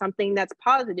this is something that's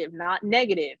positive, not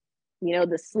negative. You know,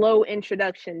 the slow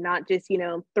introduction, not just, you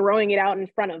know, throwing it out in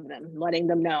front of them, letting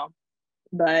them know.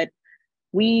 But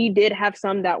we did have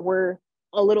some that were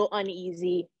a little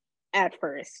uneasy at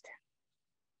first.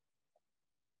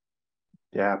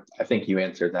 Yeah, I think you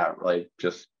answered that like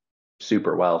just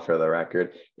super well for the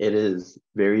record. It is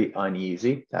very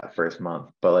uneasy that first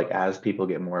month, but like as people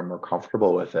get more and more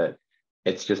comfortable with it,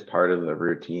 it's just part of the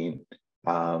routine.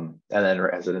 And then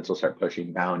residents will start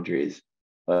pushing boundaries.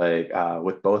 Like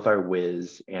with both our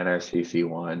Wiz and our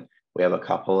CC1, we have a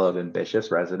couple of ambitious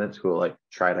residents who will like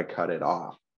try to cut it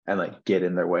off and like get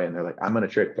in their way. And they're like, I'm going to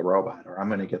trick the robot, or I'm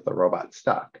going to get the robot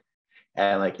stuck.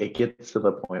 And like it gets to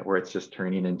the point where it's just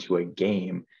turning into a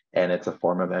game, and it's a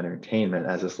form of entertainment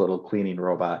as this little cleaning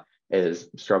robot is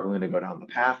struggling to go down the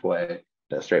pathway,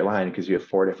 the straight line, because you have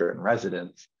 4 different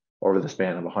residents over the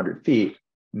span of 100 feet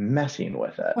messing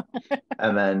with it.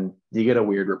 And then you get a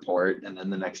weird report, and then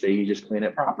the next day you just clean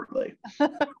it properly.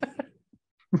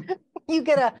 You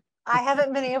get a, I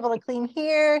haven't been able to clean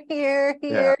here.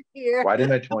 Yeah. Why did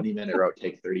my 20-minute route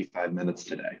take 35 minutes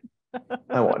today?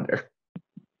 I wonder.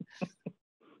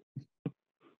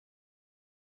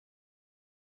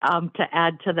 To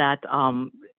add to that,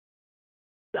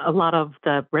 a lot of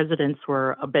the residents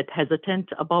were a bit hesitant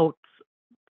about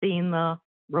seeing the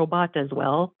robot as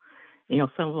well. You know,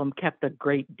 some of them kept a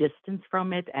great distance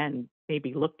from it and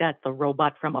maybe looked at the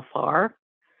robot from afar.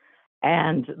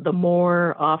 And the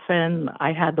more often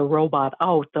I had the robot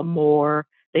out, the more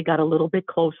they got a little bit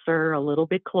closer,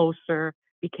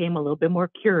 became a little bit more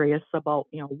curious about,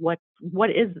 you know, what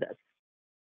is this?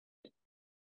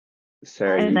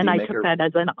 Sarah, and then I took that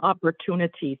as an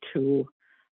opportunity to,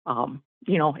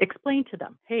 you know, explain to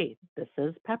them, hey, this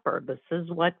is Pepper. This is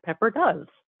what Pepper does.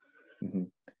 Mm-hmm.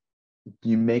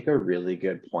 You make a really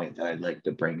good point that I'd like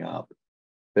to bring up.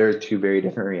 There are 2 very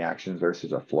different reactions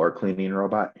versus a floor cleaning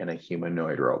robot and a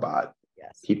humanoid robot.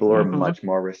 Yes. People are much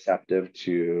more receptive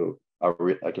to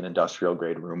like an industrial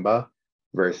grade Roomba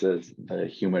versus the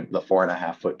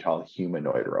 4.5 foot tall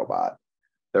humanoid robot.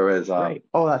 There was, right.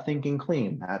 Oh, that thing can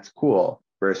clean, that's cool,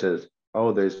 versus,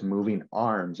 oh, there's moving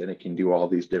arms and it can do all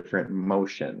these different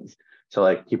motions. So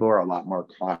like people are a lot more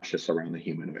cautious around the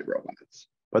humanoid robots,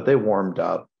 but they warmed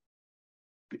up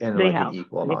in like an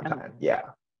equal amount of time. Yeah.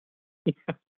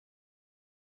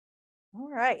 All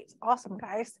right, awesome,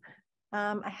 guys.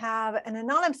 I have an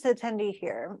anonymous attendee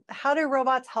here. How do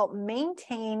robots help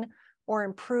maintain or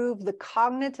improve the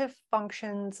cognitive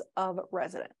functions of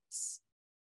residents?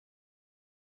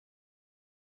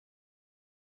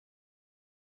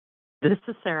 This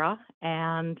is Sara,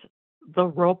 and the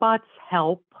robots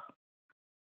help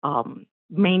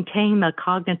maintain the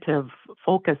cognitive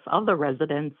focus of the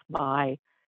residents by,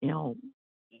 you know,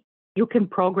 you can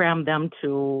program them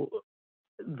to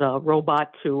the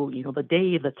robot to, you know, the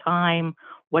day, the time,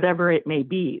 whatever it may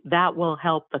be. That will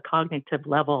help the cognitive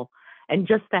level. And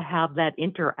just to have that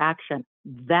interaction,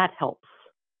 that helps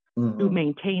to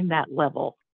maintain that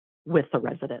level with the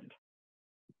resident.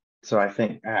 So I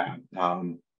think,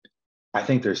 I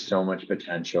think there's so much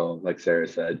potential, like Sara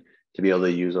said, to be able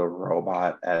to use a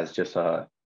robot as just a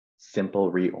simple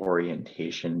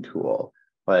reorientation tool.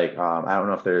 Like, I don't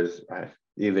know if there's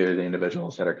either the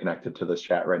individuals that are connected to this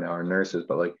chat right now are nurses,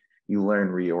 but like you learn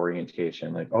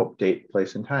reorientation, like, oh, date,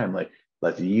 place, and time. Like,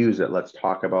 let's use it. Let's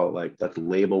talk about, like, let's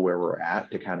label where we're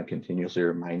at to kind of continuously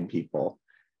remind people.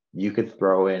 You could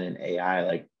throw in an AI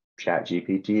like Chat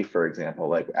GPT, for example,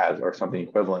 like or something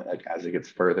equivalent, like as it gets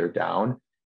further down.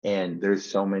 And there's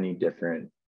so many different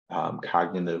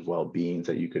cognitive well-beings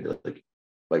that you could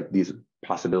like these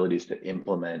possibilities to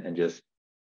implement and just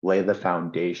lay the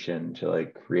foundation to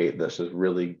like create this as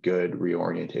really good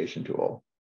reorientation tool.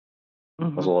 I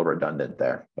was a little redundant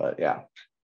there, but yeah.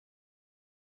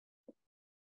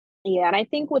 Yeah, and I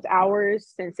think with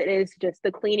ours, since it is just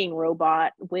the cleaning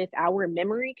robot, with our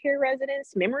memory care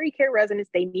residents,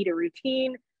 they need a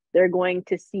routine. They're going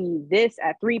to see this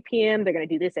at 3 p.m. They're going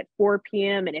to do this at 4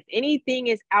 p.m. And if anything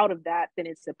is out of that, then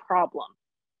it's a problem.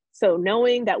 So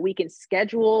knowing that we can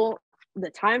schedule the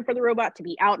time for the robot to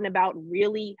be out and about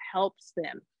really helps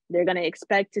them. They're going to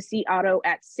expect to see Otto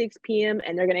at 6 p.m.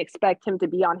 and they're going to expect him to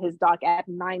be on his dock at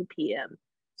 9 p.m.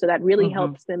 So that really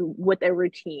helps them with their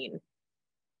routine.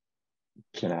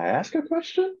 Can I ask a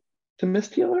question? to Miss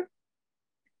Tealer?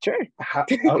 Sure.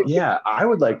 Oh yeah, I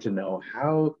would like to know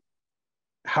how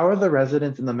are the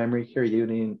residents in the memory care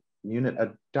unit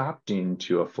adopting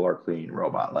to a floor cleaning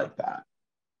robot like that?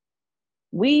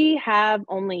 We have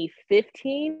only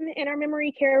 15 in our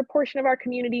memory care portion of our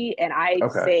community, and I'd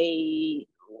Okay. say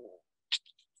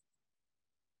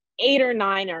 8 or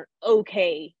 9 are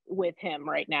okay with him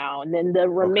right now. And then the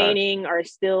remaining are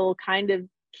still kind of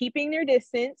keeping their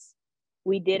distance.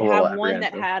 We did A little have one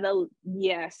that apprehensive. had a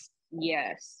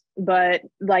yes. But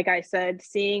like I said,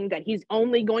 seeing that he's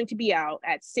only going to be out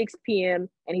at 6 p.m.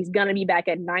 and he's going to be back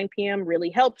at 9 p.m. really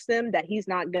helps them, that he's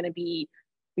not going to be,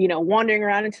 wandering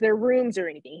around into their rooms or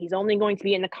anything. He's only going to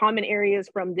be in the common areas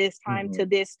from this time to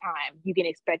this time. You can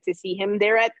expect to see him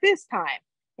there at this time.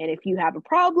 And if you have a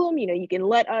problem, you can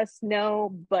let us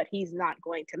know, but he's not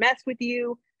going to mess with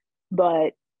you.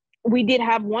 But we did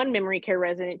have one memory care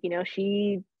resident,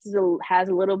 she has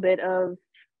a little bit of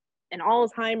an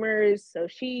Alzheimer's. So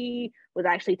she was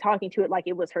actually talking to it like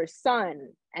it was her son.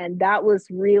 And that was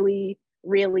really,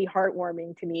 really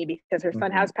heartwarming to me, because her son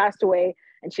has passed away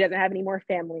and she doesn't have any more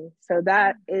family. So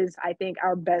that is, I think,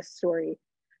 our best story.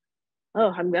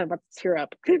 Oh, I'm about to tear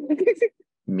up.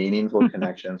 Meaningful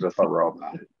connections with a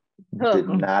robot. Did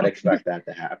not expect that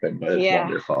to happen, but it's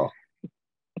wonderful.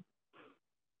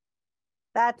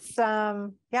 That's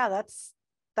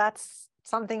that's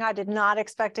something I did not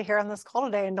expect to hear on this call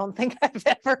today, and don't think I've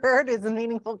ever heard, is a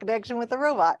meaningful connection with a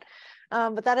robot.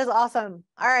 But that is awesome.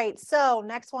 All right, so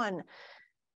next one.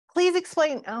 Please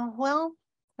explain,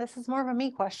 this is more of a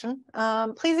me question.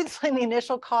 Please explain the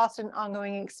initial cost and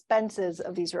ongoing expenses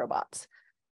of these robots.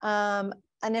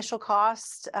 Initial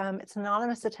cost, it's an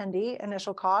anonymous attendee,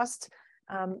 initial cost.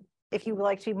 If you would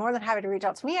like to be more than happy to reach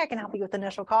out to me, I can help you with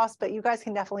initial cost, but you guys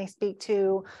can definitely speak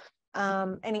to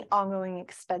any ongoing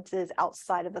expenses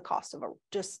outside of the cost of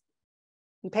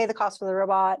you pay the cost for the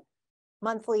robot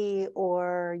monthly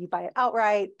or you buy it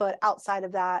outright, but outside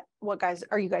of that,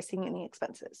 are you guys seeing any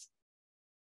expenses?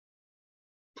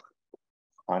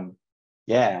 The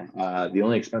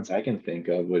only expense I can think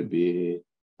of would be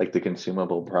like the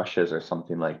consumable brushes or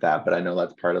something like that, but I know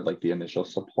that's part of like the initial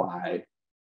supply.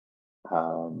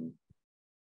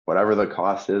 Whatever the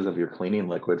cost is of your cleaning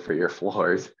liquid for your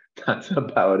floors, that's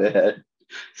about it.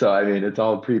 So I mean, it's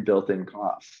all pre-built in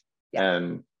costs,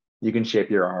 and you can shape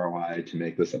your ROI to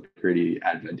make this a pretty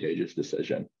advantageous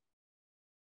decision.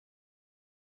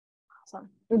 Awesome.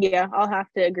 Yeah, I'll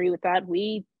have to agree with that.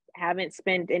 We haven't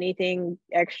spent anything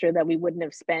extra that we wouldn't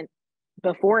have spent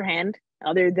beforehand,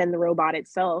 other than the robot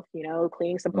itself,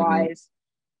 cleaning supplies.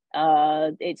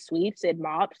 It sweeps, it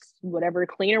mops, whatever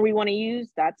cleaner we want to use,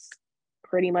 that's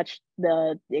pretty much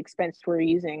the expense we're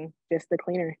using, just the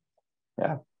cleaner.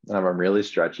 Yeah. And I'm really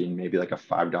stretching, maybe like a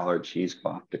 $5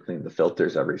 cheesecloth to clean the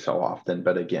filters every so often,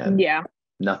 but again,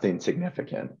 nothing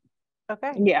significant.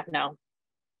 Okay. Yeah, no.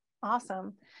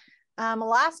 Awesome.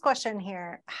 Last question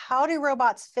here. How do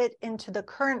robots fit into the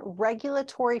current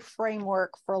regulatory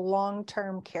framework for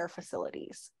long-term care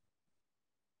facilities?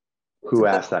 Who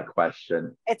asked that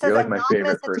question? You're like my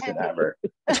favorite person ever.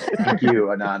 Thank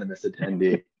you, anonymous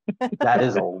attendee. That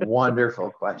is a wonderful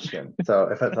question. So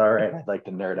if it's all right, I'd like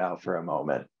to nerd out for a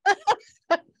moment.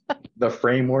 The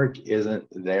framework isn't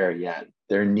there yet.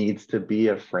 There needs to be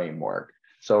a framework.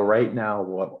 So right now,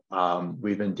 what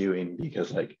we've been doing,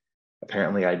 because like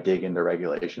apparently I dig into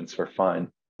regulations for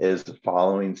fun, is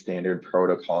following standard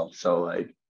protocol. So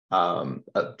like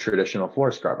a traditional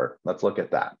floor scrubber, let's look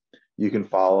at that. You can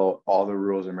follow all the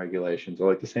rules and regulations, or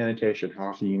like the sanitation, how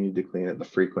often you need to clean it, the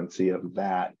frequency of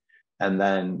that. And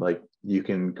then like you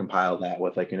can compile that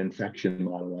with like an infection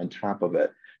model on top of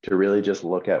it to really just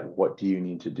look at what do you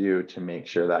need to do to make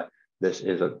sure that this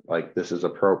is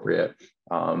appropriate.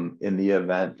 In the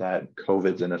event that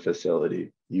COVID's in a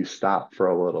facility, you stop for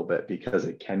a little bit because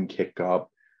it can kick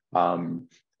up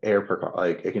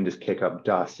it can just kick up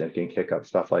dust, it can kick up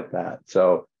stuff like that.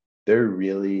 So there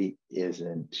really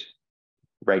isn't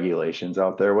regulations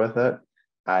out there with it.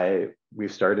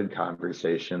 We've started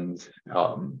conversations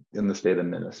in the state of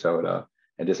Minnesota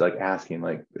and just like asking,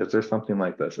 like, is there something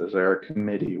like this? Is there a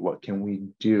committee? What can we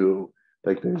do?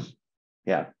 Like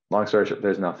long story short,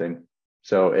 there's nothing.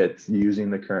 So it's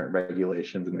using the current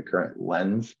regulations and the current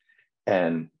lens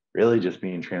and really just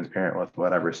being transparent with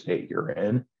whatever state you're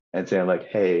in and saying like,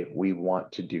 hey, we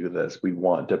want to do this. We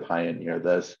want to pioneer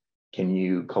this. Can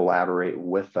you collaborate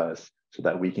with us so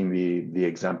that we can be the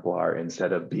exemplar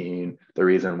instead of being the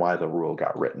reason why the rule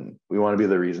got written? We want to be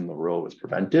the reason the rule was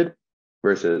prevented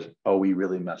versus, oh, we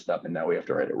really messed up and now we have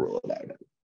to write a rule about it.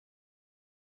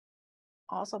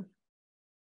 Awesome.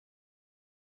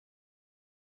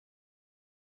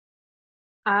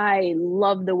 I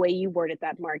love the way you worded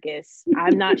that, Marcus.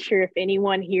 I'm not sure if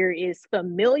anyone here is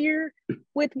familiar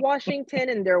with Washington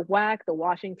and their WAC, the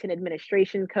Washington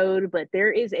Administration Code, but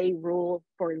there is a rule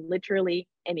for literally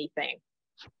anything,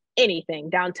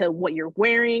 down to what you're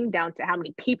wearing, down to how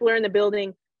many people are in the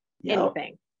building,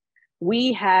 anything.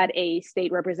 We had a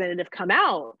state representative come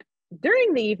out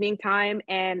during the evening time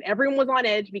and everyone was on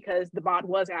edge because the bot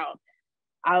was out.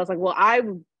 I was like, well,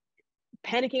 I'm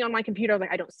panicking on my computer. I was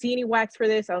like, I don't see any wax for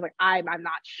this. I was like, I'm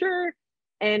not sure.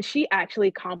 And she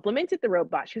actually complimented the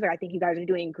robot. She was like, I think you guys are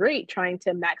doing great trying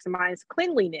to maximize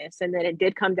cleanliness. And then it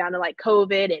did come down to like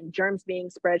COVID and germs being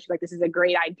spread. She's like, this is a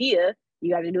great idea.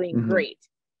 You guys are doing great.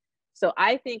 So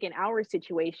I think in our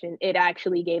situation, it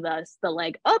actually gave us the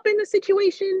leg up in the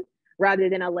situation rather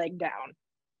than a leg down.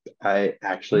 I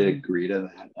actually agree to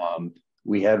that.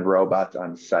 We had robots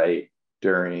on site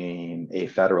during a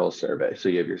federal survey. So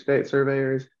you have your state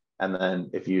surveyors, and then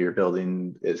if your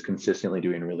building is consistently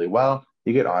doing really well,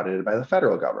 you get audited by the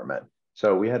federal government.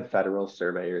 So we had federal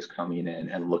surveyors coming in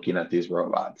and looking at these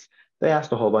robots. They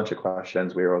asked a whole bunch of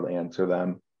questions. We were able to answer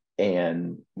them.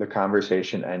 And the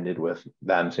conversation ended with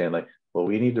them saying like, well,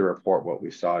 we need to report what we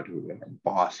saw to our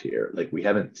boss here. Like, we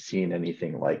haven't seen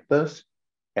anything like this.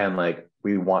 And like,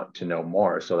 we want to know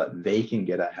more so that they can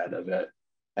get ahead of it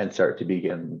and start to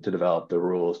begin to develop the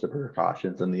rules, the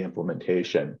precautions, and the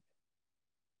implementation.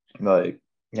 Like,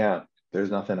 yeah,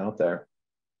 there's nothing out there.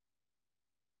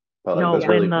 But like, that's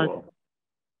really cool.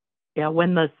 Yeah,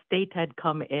 when the state had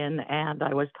come in and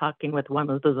I was talking with one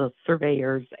of the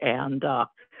surveyors and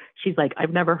she's like,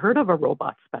 I've never heard of a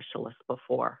robot specialist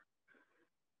before.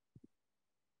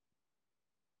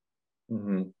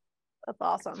 That's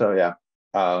awesome. So yeah,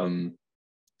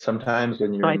 sometimes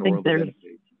when you're in the world of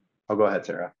innovation, oh, go ahead,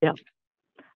 Sarah. Yeah.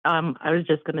 I was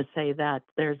just going to say that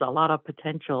there's a lot of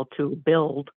potential to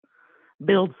build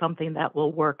something that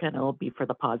will work and it will be for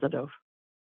the positive.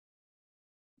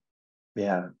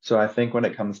 Yeah. So I think when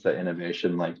it comes to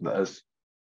innovation like this,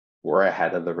 we're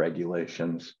ahead of the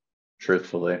regulations,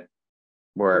 truthfully.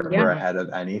 We're ahead of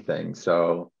anything.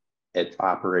 So it's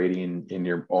operating in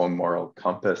your own moral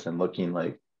compass and looking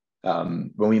like,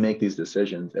 when we make these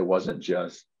decisions, it wasn't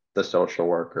just the social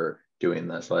worker doing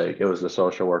this. Like, it was the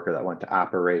social worker that went to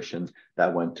operations,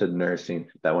 that went to nursing,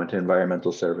 that went to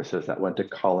environmental services, that went to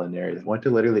culinary, that went to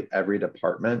literally every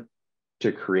department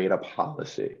to create a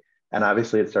policy. And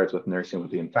obviously it starts with nursing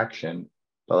with the infection.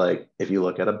 But like, if you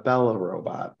look at a Bella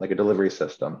robot, like a delivery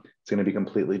system, it's going to be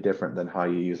completely different than how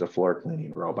you use a floor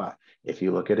cleaning robot. If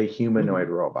you look at a humanoid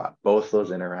robot, both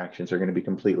those interactions are going to be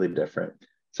completely different.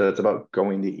 So it's about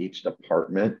going to each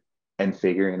department and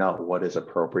figuring out what is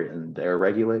appropriate in their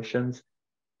regulations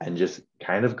and just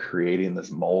kind of creating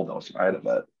this mold outside of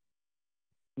it.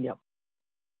 Yep.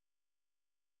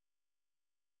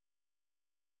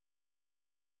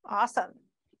 Awesome.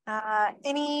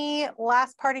 Any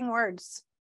last parting words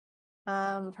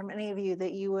from any of you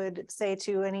that you would say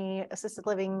to any assisted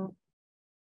living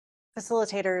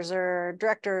facilitators or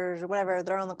directors or whatever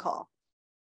that are on the call?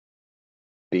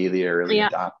 Be the early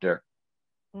adopter.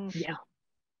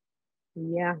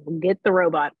 Yeah, get the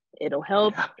robot. It'll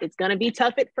help. It's going to be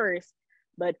tough at first,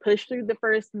 but push through the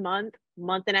first month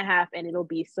and a half, and it'll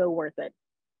be so worth it.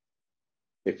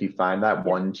 If you find that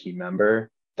one team member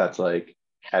that's like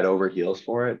head over heels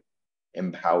for it,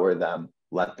 empower them,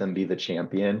 let them be the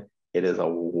champion. It is a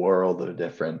world of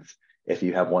difference if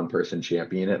you have one person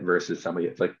champion it versus somebody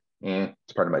that's like,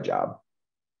 it's part of my job.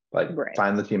 Like,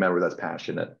 find the team member that's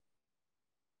passionate.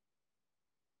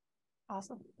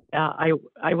 Awesome.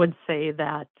 I would say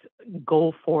that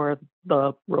go for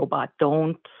the robot.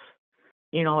 Don't,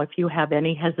 if you have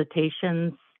any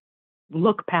hesitations,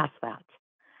 look past that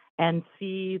and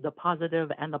see the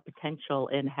positive and the potential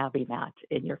in having that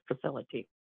in your facility.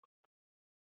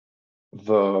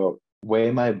 The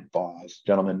way my boss,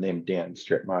 gentleman named Dan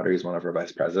Strittmatter, he's one of our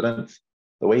vice presidents,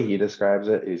 the way he describes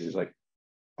it is he's like,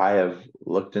 I have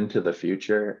looked into the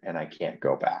future and I can't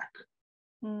go back.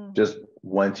 Just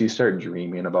once you start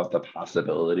dreaming about the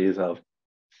possibilities of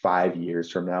 5 years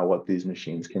from now, what these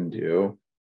machines can do,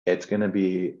 it's going to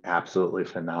be absolutely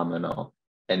phenomenal.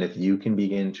 And if you can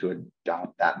begin to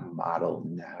adopt that model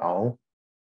now,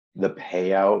 the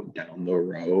payout down the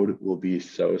road will be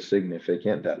so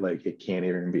significant that like, it can't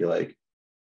even be like,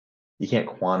 you can't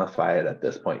quantify it at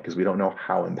this point because we don't know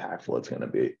how impactful it's going to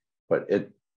be. But the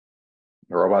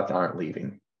robots aren't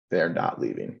leaving. They're not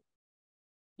leaving.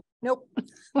 Nope.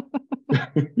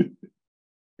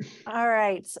 All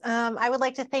right. I would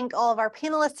like to thank all of our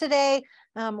panelists today.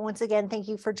 Once again, thank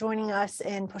you for joining us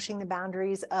in pushing the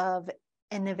boundaries of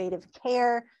innovative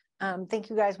care. Thank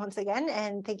you guys once again,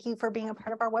 and thank you for being a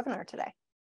part of our webinar today.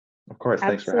 Of course.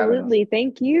 Thanks for having us. Absolutely.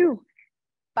 Thank you.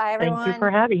 Bye, everyone. Thank you for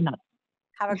having us.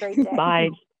 Have a great day. Bye.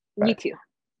 You too.